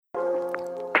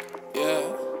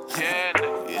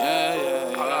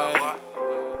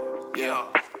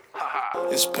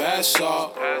es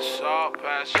peso.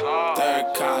 Third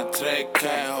con, tres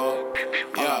quejo.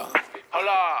 Yeah.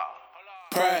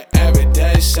 Pray every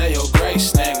day, say your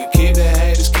grace, nigga. Keep the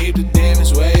haters, keep the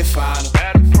demons where you find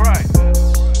them.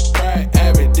 Pray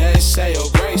every day, say your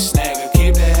grace, nigga.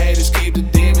 Keep the haters, keep the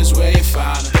demons where you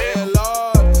find them. Yeah,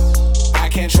 Lord, I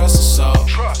can't trust a soul.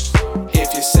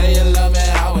 If you say you love me,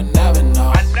 I would never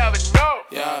know.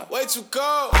 Yeah, way too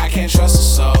cold. I can't trust a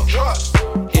soul.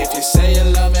 If you say you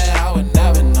love me, I would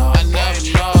never know. I never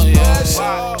know.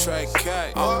 Yeah. Trey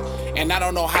K. And I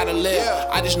don't know how to live.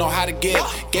 I just know how to give.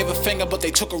 Gave a finger, but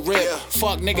they took a rib.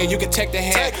 Fuck, nigga, you can take the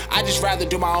hand. I just rather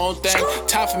do my own thing.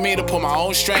 Time for me to pull my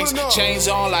own strings. Chains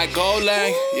on like gold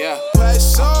lane. Yeah.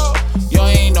 You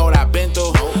ain't know what I've been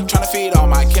through. Tryna feed all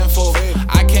my kinfolk.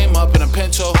 I came up in a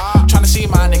pinto. Tryna see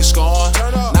my niggas scoring.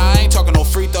 Nah, I ain't talking no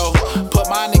free throw. Put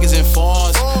my niggas in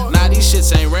forms. Nah, these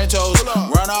shits ain't rentals.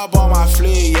 Run up on my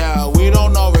fleet, yeah. We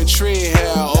don't know retreat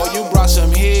here. Oh, you brought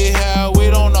some heat here. We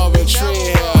don't know retreat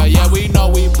here. Yeah, we know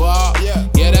we bought.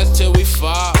 Yeah, that's till we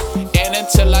fall. And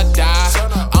until I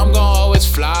die, I'm gon' always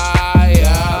fly.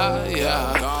 Yeah,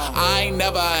 yeah. I ain't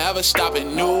never ever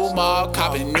stopping. New mall,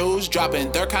 copping news,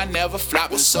 dropping. Third kind never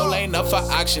flopping. Soul ain't up for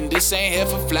auction. This ain't here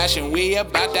for flashing. We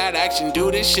about that action.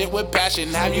 Do this shit with passion.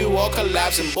 Have you all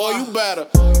collapsing? Boy, you better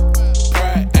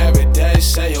pray every day.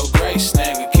 Say your grace,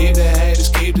 nigga. Keep the haters,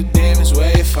 keep the demons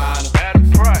where you find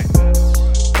them.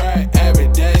 Pray every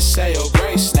day. Say your grace.